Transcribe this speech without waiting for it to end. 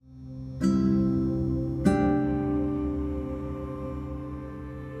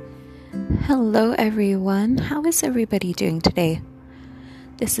Hello everyone, how is everybody doing today?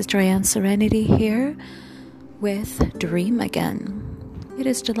 This is Joyanne Serenity here with Dream Again. It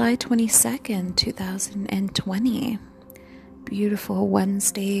is July 22nd, 2020. Beautiful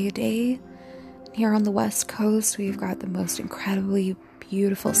Wednesday day. Here on the West Coast, we've got the most incredibly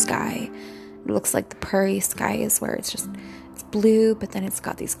beautiful sky. It looks like the prairie sky is where it's blue, but then it's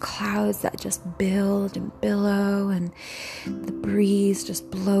got these clouds that just build and billow, and the breeze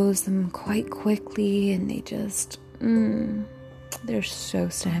just blows them quite quickly, and they're so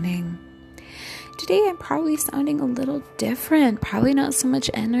stunning. Today I'm probably sounding a little different, probably not so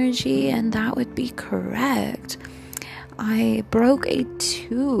much energy, and that would be correct. I broke a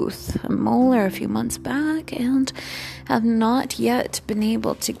molar, a few months back, and have not yet been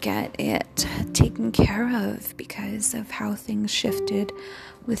able to get it taken care of because of how things shifted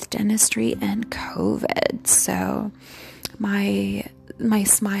with dentistry and COVID. So my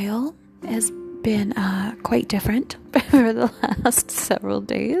smile has been quite different for the last several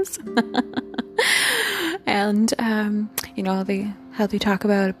days. And how they talk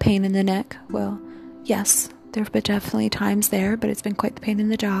about a pain in the neck. Well, yes, there have been definitely times there, but it's been quite the pain in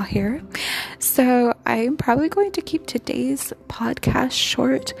the jaw here. So I'm probably going to keep today's podcast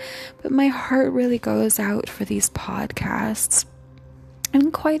short, but my heart really goes out for these podcasts. I'm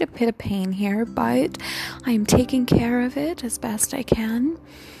in quite a bit of pain here, but I'm taking care of it as best I can.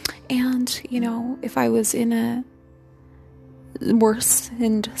 And, if I was in a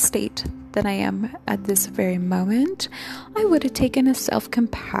worsened state than I am at this very moment, I would have taken a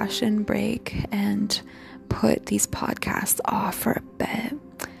self-compassion break and put these podcasts off for a bit.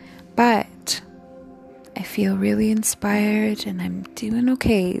 But I feel really inspired and I'm doing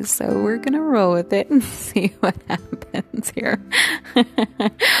okay, so we're gonna roll with it and see what happens here.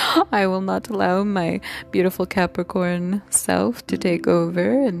 I will not allow my beautiful Capricorn self to take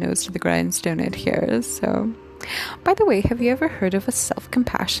over and nose to the grindstone it here. So, by the way, have you ever heard of a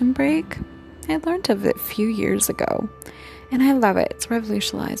self-compassion break? I learned of it a few years ago, and I love it. It's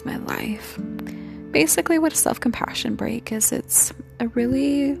revolutionized my life. Basically, what a self-compassion break is, it's a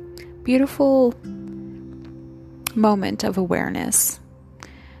really beautiful moment of awareness.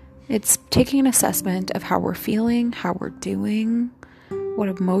 It's taking an assessment of how we're feeling, how we're doing, what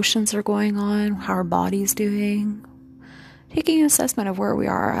emotions are going on, how our body's doing. Taking an assessment of where we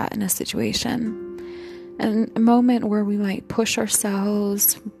are at in a situation. And a moment where we might push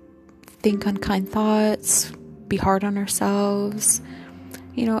ourselves, think unkind thoughts, be hard on ourselves,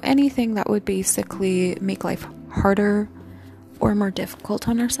 anything that would basically make life harder or more difficult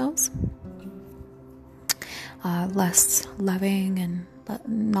on ourselves. Less loving and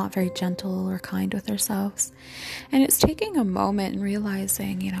not very gentle or kind with ourselves. And it's taking a moment and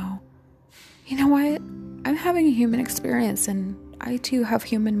realizing, you know what? I'm having a human experience, and I too have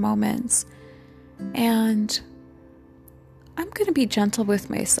human moments. And I'm going to be gentle with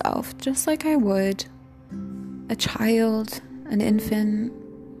myself, just like I would a child, an infant,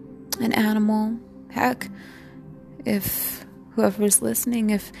 an animal. Heck, if whoever's listening,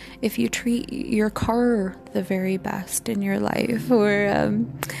 if you treat your car the very best in your life, or I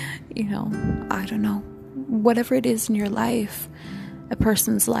don't know, whatever it is in your life, a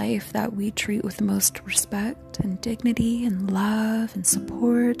person's life that we treat with the most respect and dignity and love and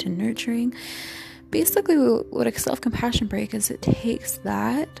support and nurturing. Basically, what a self-compassion break is, it takes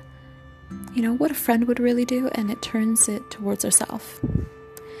that, what a friend would really do, and it turns it towards ourselves.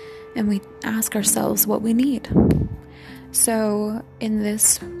 And we ask ourselves what we need. So in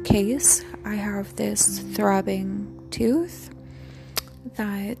this case, I have this throbbing tooth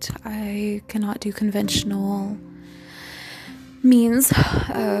that I cannot do conventional means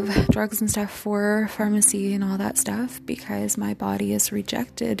of drugs and stuff for, pharmacy and all that stuff, because my body has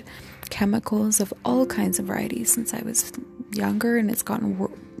rejected chemicals of all kinds of varieties since I was younger, and it's gotten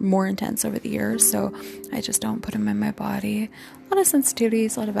more intense over the years, so I just don't put them in my body. A lot of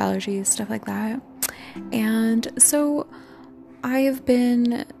sensitivities, a lot of allergies, stuff like that. And so I have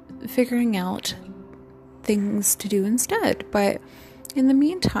been figuring out things to do instead, but in the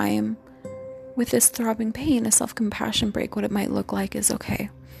meantime, with this throbbing pain, a self-compassion break, what it might look like is, okay,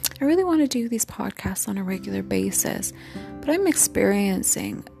 I really want to do these podcasts on a regular basis, but I'm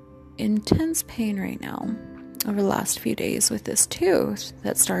experiencing intense pain right now over the last few days with this tooth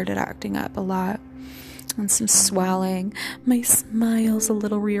that started acting up a lot, and some swelling. My smile's a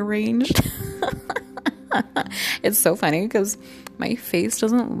little rearranged. It's so funny because my face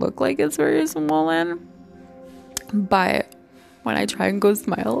doesn't look like it's very swollen, but when I try and go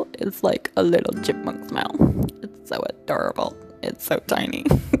smile, it's like a little chipmunk smile. It's so adorable. It's so tiny.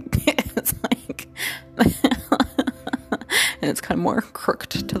 It's like and it's kind of more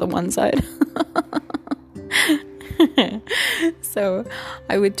crooked to the one side. So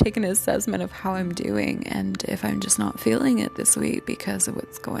I would take an assessment of how I'm doing, and if I'm just not feeling it this week because of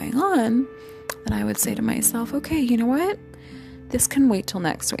what's going on, then I would say to myself, okay, you know what? This can wait till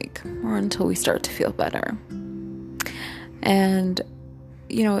next week or until we start to feel better. And,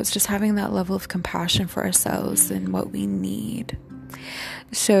 it's just having that level of compassion for ourselves and what we need.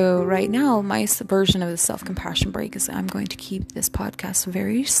 So right now, my version of the self-compassion break is I'm going to keep this podcast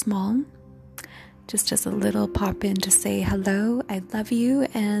very small, just as a little pop in to say hello, I love you,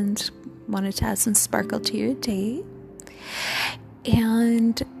 and wanted to add some sparkle to your day.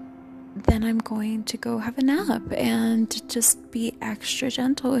 And then I'm going to go have a nap and just be extra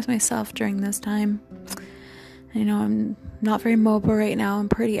gentle with myself during this time. I'm not very mobile right now. I'm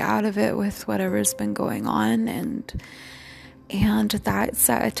pretty out of it with whatever's been going on, and that's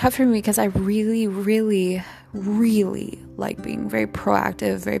tough for me because I really, really, really like being very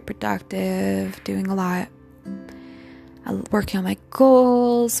proactive, very productive, doing a lot, working on my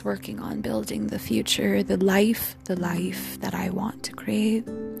goals, working on building the future, the life that I want to create,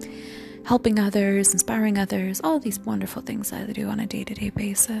 helping others, inspiring others, all these wonderful things that I do on a day-to-day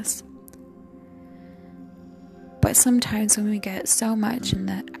basis. But sometimes when we get so much in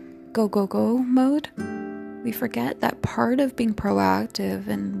that go, go, go mode, we forget that part of being proactive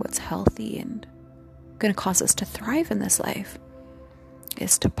and what's healthy and going to cause us to thrive in this life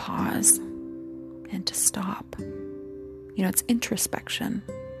is to pause and to stop. It's introspection.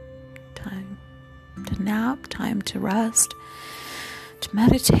 Time to nap, time to rest, to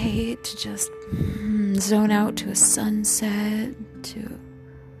meditate, to just zone out to a sunset, to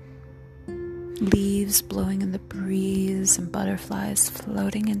leaves blowing in the breeze and butterflies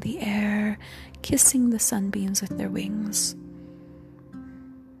floating in the air, kissing the sunbeams with their wings.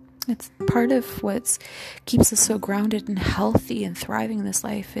 It's part of what keeps us so grounded and healthy and thriving in this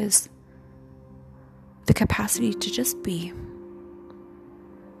life is the capacity to just be.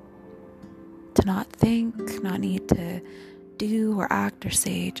 To not think, not need to do or act or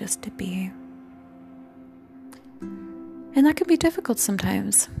say, just to be. And that can be difficult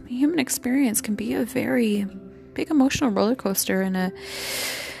sometimes. The human experience can be a very big emotional roller coaster and a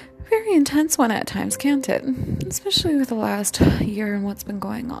very intense one at times, can't it? Especially with the last year and what's been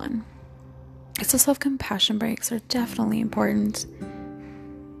going on. So self-compassion breaks are definitely important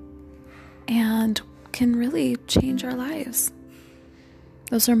and can really change our lives.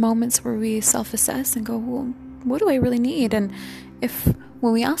 Those are moments where we self-assess and go, well, what do I really need? And if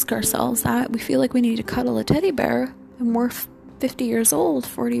when we ask ourselves that, we feel like we need to cuddle a teddy bear, and we're 50 years old,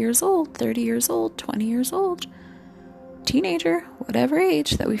 40 years old, 30 years old, 20 years old, teenager, whatever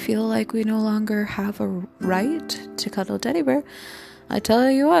age, that we feel like we no longer have a right to cuddle a teddy bear, I tell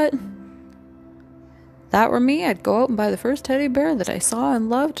you what, that were me, I'd go out and buy the first teddy bear that I saw and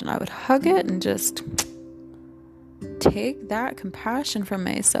loved, and I would hug it and just take that compassion from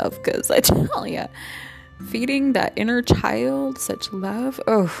myself, because I tell you, feeding that inner child such love,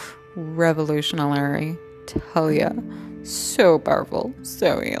 revolutionary. Tell ya, so powerful,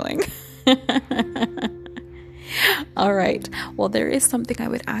 so healing. All right, well, there is something I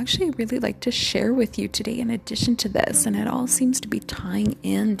would actually really like to share with you today in addition to this, and it all seems to be tying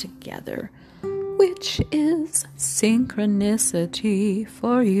in together, which is synchronicity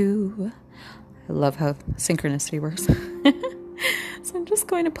for you. I love how synchronicity works. So I'm just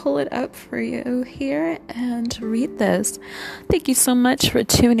going to pull it up for you here and read this. Thank you so much for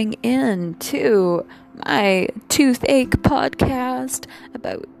tuning in to my toothache podcast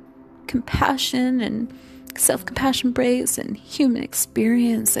about compassion and self-compassion breaks and human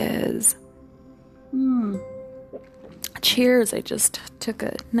experiences. Cheers. I just took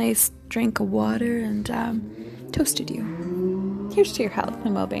a nice drink of water and toasted you. Here's to your health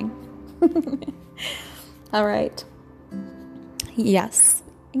and well-being. All right. Yes,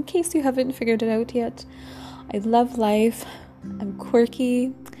 in case you haven't figured it out yet, I love life, I'm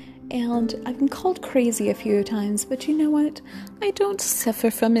quirky, and I've been called crazy a few times, but you know what? I don't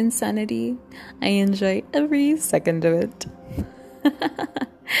suffer from insanity. I enjoy every second of it.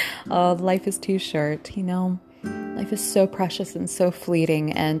 Oh, life is too short, Life is so precious and so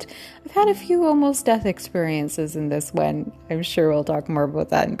fleeting, and I've had a few almost death experiences in this one. I'm sure we'll talk more about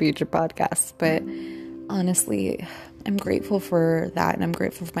that in future podcasts, but honestly, I'm grateful for that, and I'm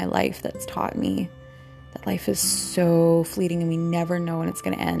grateful for my life that's taught me that life is so fleeting and we never know when it's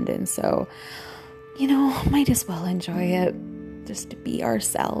going to end. And so, might as well enjoy it, just to be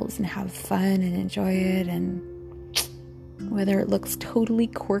ourselves and have fun and enjoy it, and whether it looks totally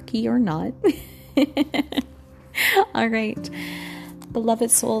quirky or not. All right, beloved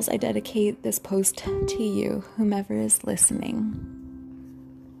souls, I dedicate this post to you, whomever is listening.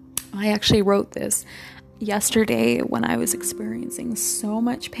 I actually wrote this yesterday when I was experiencing so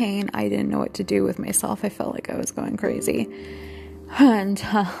much pain. I didn't know what to do with myself. I felt like I was going crazy. And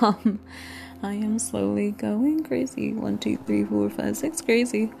I am slowly going crazy. 1, 2, 3, 4, 5, 6,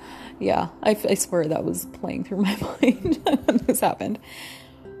 crazy. Yeah, I swear that was playing through my mind when this happened.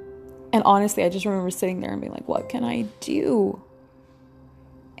 And honestly, I just remember sitting there and being like, what can I do?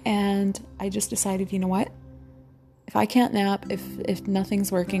 And I just decided, you know what? If I can't nap, if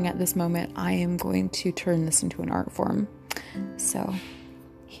nothing's working at this moment, I am going to turn this into an art form. So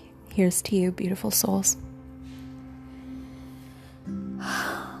here's to you, beautiful souls.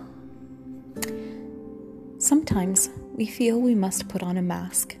 Sometimes we feel we must put on a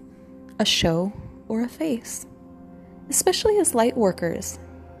mask, a show, or a face, especially as light workers,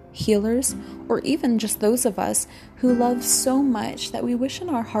 healers, or even just those of us who love so much that we wish in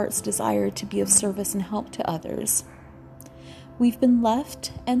our heart's desire to be of service and help to others. We've been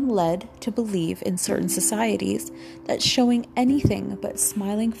left and led to believe in certain societies that showing anything but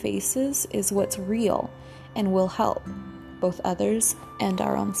smiling faces is what's real and will help both others and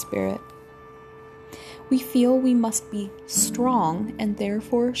our own spirit. We feel we must be strong and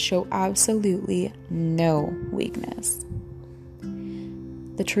therefore show absolutely no weakness.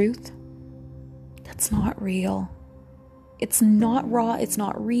 The truth? That's not real. It's not raw, it's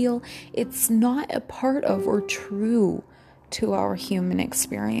not real, it's not a part of or true to our human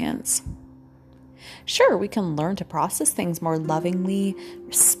experience. Sure, we can learn to process things more lovingly,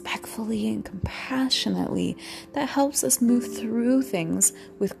 respectfully, and compassionately. That helps us move through things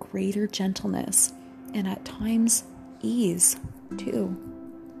with greater gentleness and at times ease too.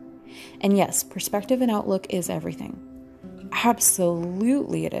 And yes, perspective and outlook is everything.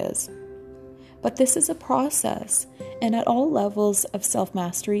 Absolutely it is. But this is a process, and at all levels of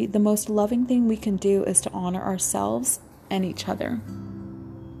self-mastery, the most loving thing we can do is to honor ourselves and each other.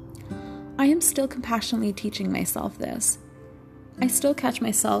 I am still compassionately teaching myself this. I still catch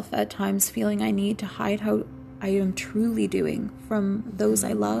myself at times feeling I need to hide how I am truly doing from those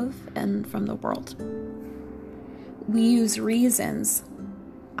I love and from the world. We use reasons,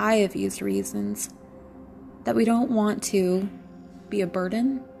 I have used reasons, that we don't want to be a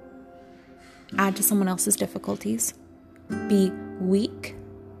burden, add to someone else's difficulties, be weak,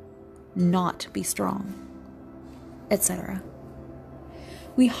 not be strong, etc.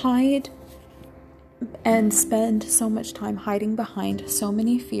 We hide and spend so much time hiding behind so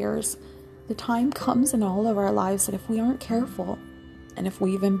many fears. The time comes in all of our lives that if we aren't careful, and if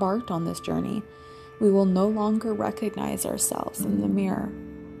we've embarked on this journey, we will no longer recognize ourselves in the mirror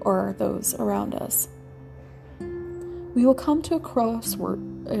or those around us. We will come to a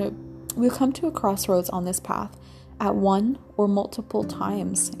crossroads on this path at one or multiple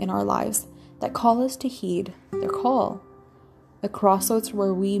times in our lives that call us to heed their call. A crossroads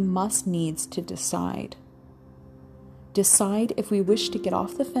where we must needs to decide. Decide if we wish to get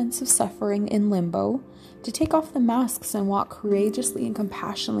off the fence of suffering in limbo, to take off the masks and walk courageously and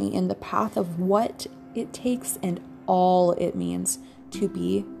compassionately in the path of what it takes and all it means to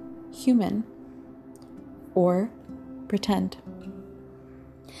be human. Or pretend.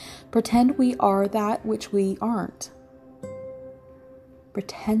 Pretend we are that which we aren't.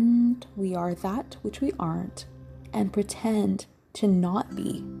 Pretend we are that which we aren't, and pretend to not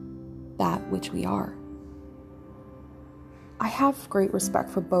be that which we are. I have great respect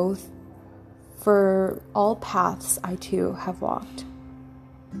for both, for all paths I too have walked.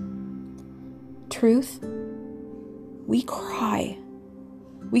 Truth, we cry,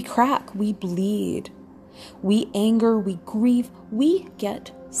 we crack, we bleed, we anger, we grieve, we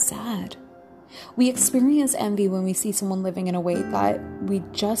get sad. We experience envy when we see someone living in a way that we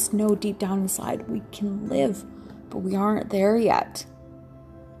just know deep down inside we can live, but we aren't there yet.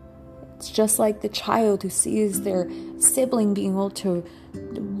 It's just like the child who sees their sibling being able to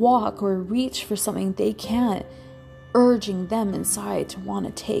walk or reach for something they can't, urging them inside to want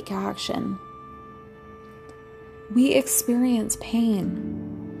to take action. We experience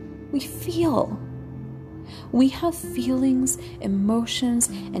pain. We feel. We have feelings, emotions,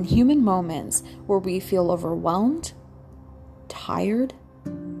 and human moments where we feel overwhelmed, tired,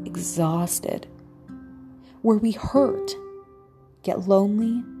 exhausted, where we hurt, get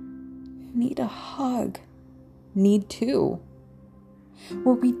lonely, need a hug, need to,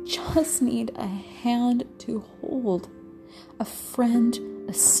 where we just need a hand to hold, a friend,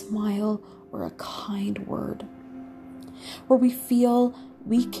 a smile, or a kind word, where we feel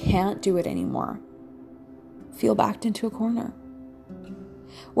we can't do it anymore, feel backed into a corner,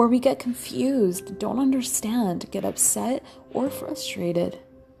 where we get confused, don't understand, get upset, or frustrated.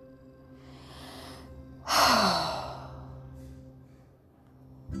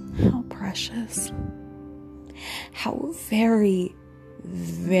 precious. How very,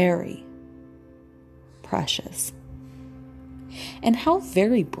 very precious. And how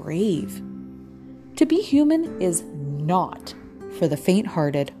very brave. To be human is not for the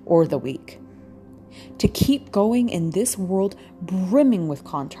faint-hearted or the weak. To keep going in this world brimming with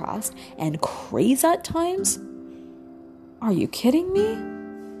contrast and craze at times? Are you kidding me?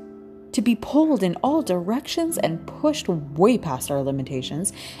 To be pulled in all directions and pushed way past our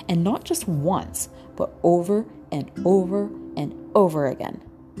limitations, and not just once, but over and over and over again.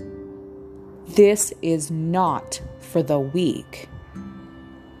 This is not for the weak.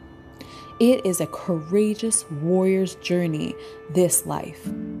 It is a courageous warrior's journey, this life,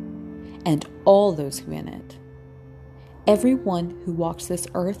 and all those who in it. Everyone who walks this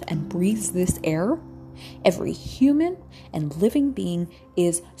earth and breathes this air, every human and living being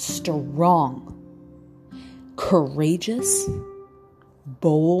is strong, courageous,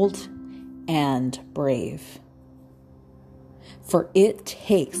 bold, and brave. For it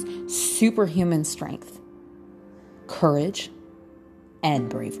takes superhuman strength, courage, and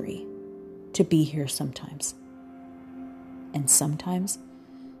bravery to be here sometimes. And sometimes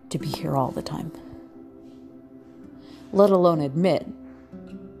to be here all the time. Let alone admit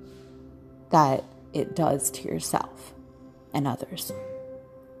that it does to yourself and others.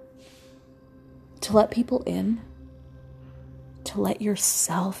 To let people in, to let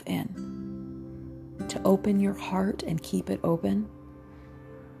yourself in, to open your heart and keep it open,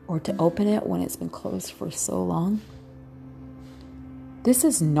 or to open it when it's been closed for so long. This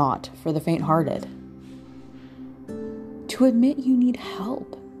is not for the faint-hearted. To admit you need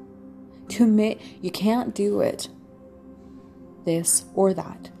help, to admit you can't do it, this or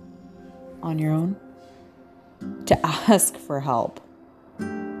that, on your own, to ask for help,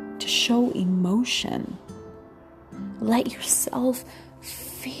 to show emotion. Let yourself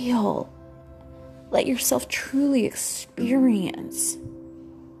feel. Let yourself truly experience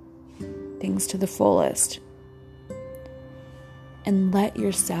things to the fullest. And let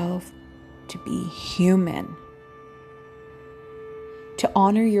yourself to be human. To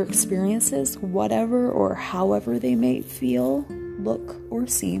honor your experiences, whatever or however they may feel, look, or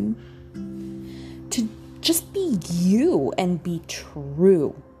seem. To just be you and be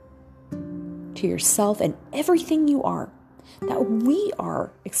true to yourself and everything you are, that we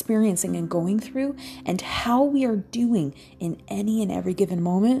are experiencing and going through, and how we are doing in any and every given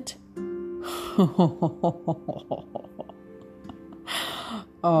moment.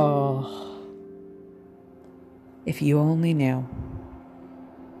 Oh, if you only knew.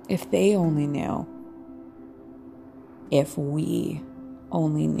 If they only knew. If we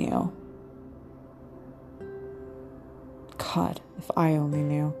only knew. God, if I only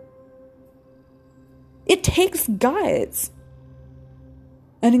knew. It takes guts,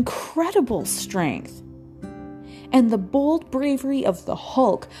 an incredible strength, and the bold bravery of the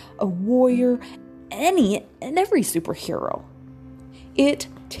Hulk, a warrior, any and every superhero. It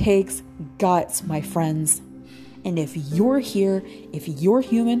takes guts, my friends. And if you're here, if you're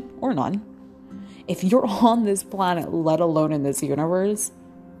human or none, if you're on this planet, let alone in this universe,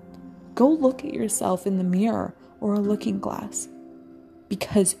 go look at yourself in the mirror or a looking glass,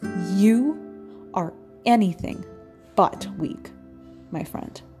 because you are anything but weak, my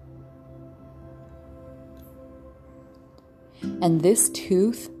friend. And this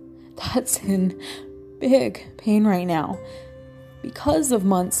tooth that's in big pain right now, because of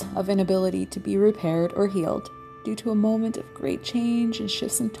months of inability to be repaired or healed due to a moment of great change and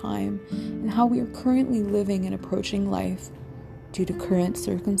shifts in time and how we are currently living and approaching life due to current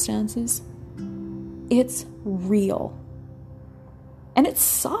circumstances. It's real. And it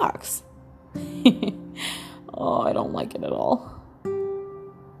sucks. Oh, I don't like it at all.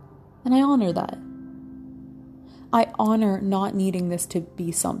 And I honor that. I honor not needing this to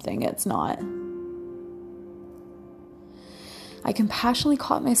be something it's not. I compassionately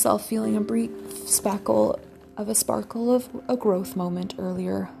caught myself feeling a brief sparkle of a growth moment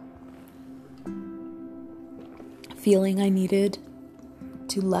earlier. Feeling I needed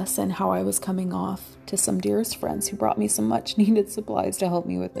to lessen how I was coming off to some dearest friends who brought me some much needed supplies to help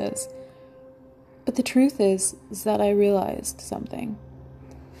me with this. But the truth is that I realized something.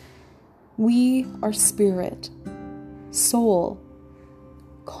 We are spirit, soul,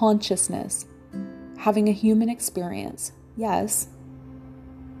 consciousness, having a human experience. Yes,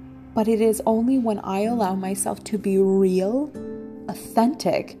 but it is only when I allow myself to be real,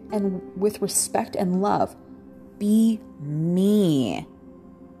 authentic, and with respect and love, be me.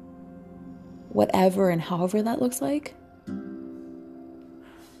 Whatever and however that looks like.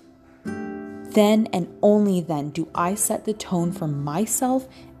 Then and only then do I set the tone for myself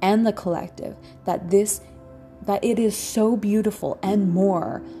and the collective that it is so beautiful and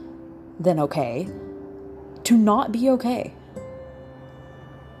more than okay to not be okay,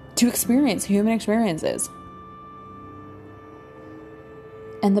 to experience human experiences.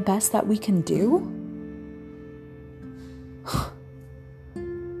 And the best that we can do?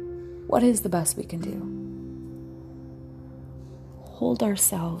 What is the best we can do? Hold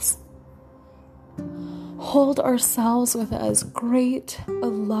ourselves with as great a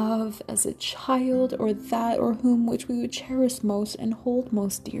love as a child or that or whom which we would cherish most and hold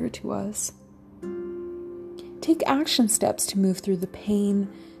most dear to us. Take action steps to move through the pain,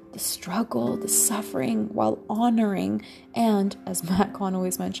 the struggle, the suffering, while honoring and, as Matt Kahn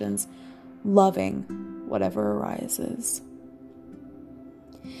always mentions, loving whatever arises.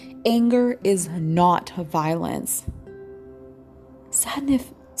 Anger is not violence. Sadness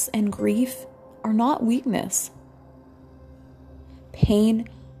and grief are not weakness. Pain,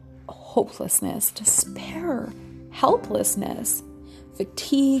 hopelessness, despair, helplessness,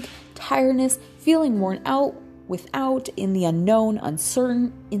 fatigue, tiredness, feeling worn out, without, in the unknown,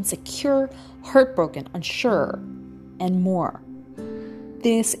 uncertain, insecure, heartbroken, unsure, and more.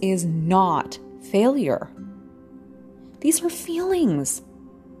 This is not failure. These are feelings,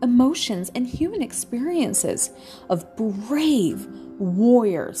 emotions, and human experiences of brave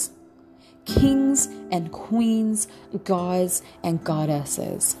warriors, kings and queens, gods and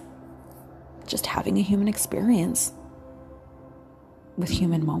goddesses, just having a human experience with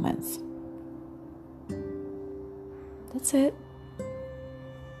human moments. That's it.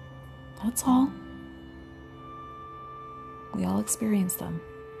 That's all. We all experience them.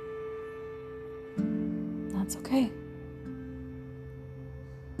 That's okay.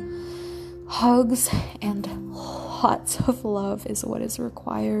 Hugs and lots of love is what is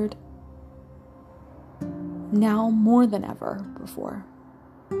required now more than ever before.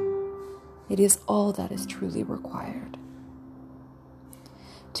 It is all that is truly required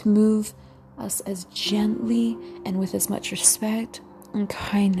to move us as gently and with as much respect and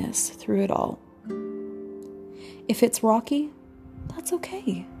kindness through it all. If it's rocky, that's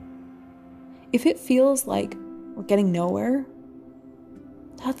okay. If it feels like we're getting nowhere,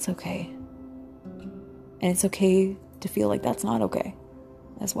 that's okay. And it's okay to feel like that's not okay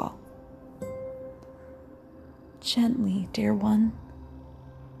as well. Gently, dear one.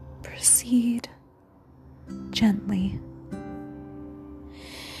 Proceed gently.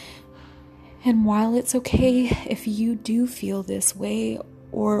 And while it's okay if you do feel this way,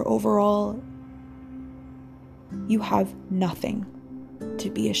 or overall, you have nothing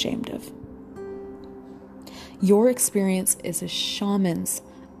to be ashamed of. Your experience is a shaman's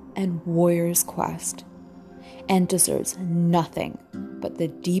and warrior's quest, and deserves nothing but the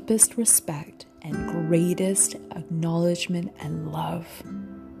deepest respect and greatest acknowledgement and love.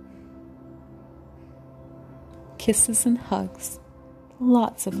 Kisses and hugs.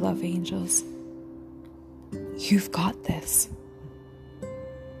 Lots of love, angels. You've got this.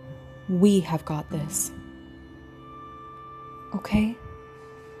 We have got this. Okay?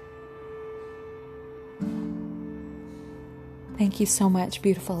 Thank you so much,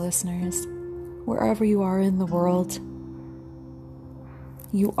 beautiful listeners. Wherever you are in the world,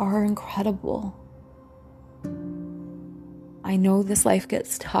 you are incredible. I know this life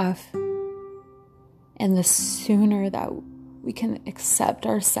gets tough, and the sooner that we can accept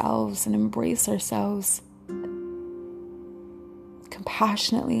ourselves and embrace ourselves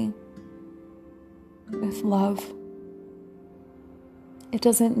compassionately, with love. It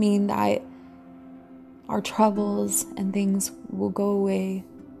doesn't mean that our troubles and things will go away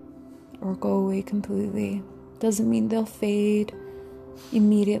or go away completely. Doesn't mean they'll fade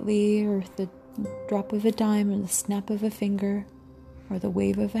immediately, or the drop of a dime, or the snap of a finger, or the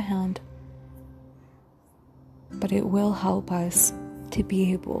wave of a hand. But it will help us to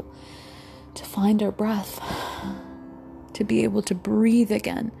be able to find our breath, to be able to breathe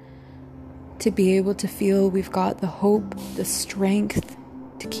again, to be able to feel we've got the hope, the strength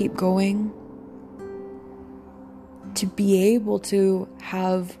to keep going, to be able to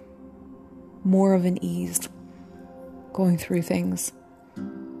have more of an ease going through things.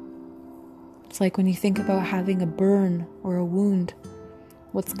 It's like when you think about having a burn or a wound,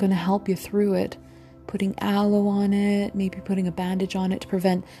 what's going to help you through it? Putting aloe on it, maybe putting a bandage on it to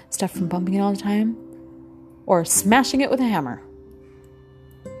prevent stuff from bumping it all the time, or smashing it with a hammer.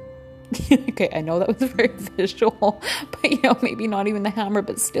 Okay, I know that was very visual, but maybe not even the hammer,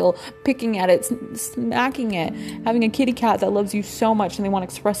 but still picking at it, smacking it, having a kitty cat that loves you so much and they want to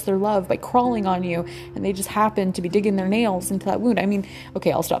express their love by crawling on you, and they just happen to be digging their nails into that wound. I mean,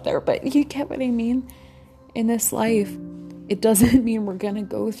 okay, I'll stop there, but you get what I mean? In this life, It doesn't mean we're going to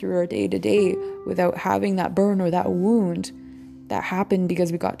go through our day to day without having that burn or that wound that happened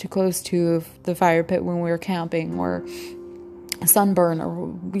because we got too close to the fire pit when we were camping, or a sunburn, or,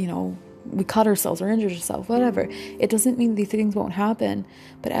 we cut ourselves or injured ourselves, whatever. It doesn't mean these things won't happen.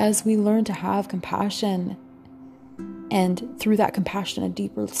 But as we learn to have compassion, and through that compassion, a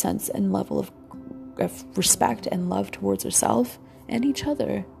deeper sense and level of respect and love towards ourselves and each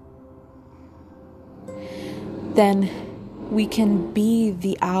other, then we can be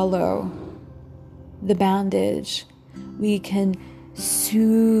the aloe, the bandage. We can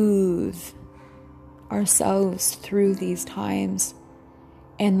soothe ourselves through these times,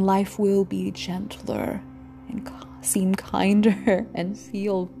 and life will be gentler and seem kinder and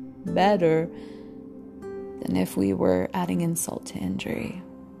feel better than if we were adding insult to injury.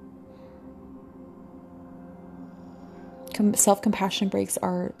 Self-compassion breaks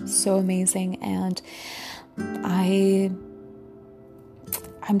are so amazing, and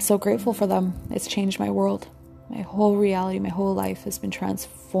I'm so grateful for them. It's changed my world. My whole reality, my whole life has been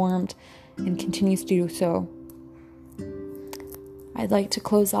transformed and continues to do so. I'd like to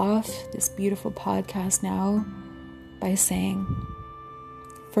close off this beautiful podcast now by saying,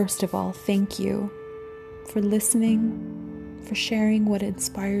 first of all, thank you for listening, for sharing what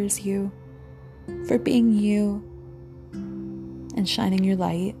inspires you, for being you and shining your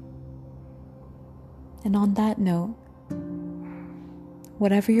light. And on that note,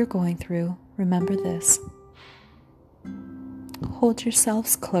 whatever you're going through, remember this. Hold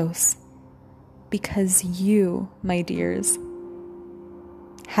yourselves close, because you, my dears,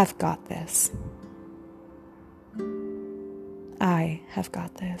 have got this. I have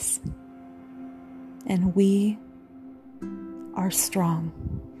got this. And we are strong.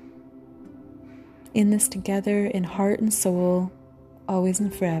 In this together, in heart and soul, always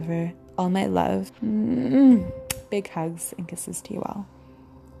and forever. All my love. Big hugs and kisses to you all.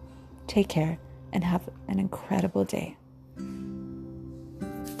 Take care and have an incredible day.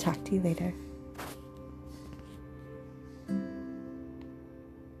 Talk to you later.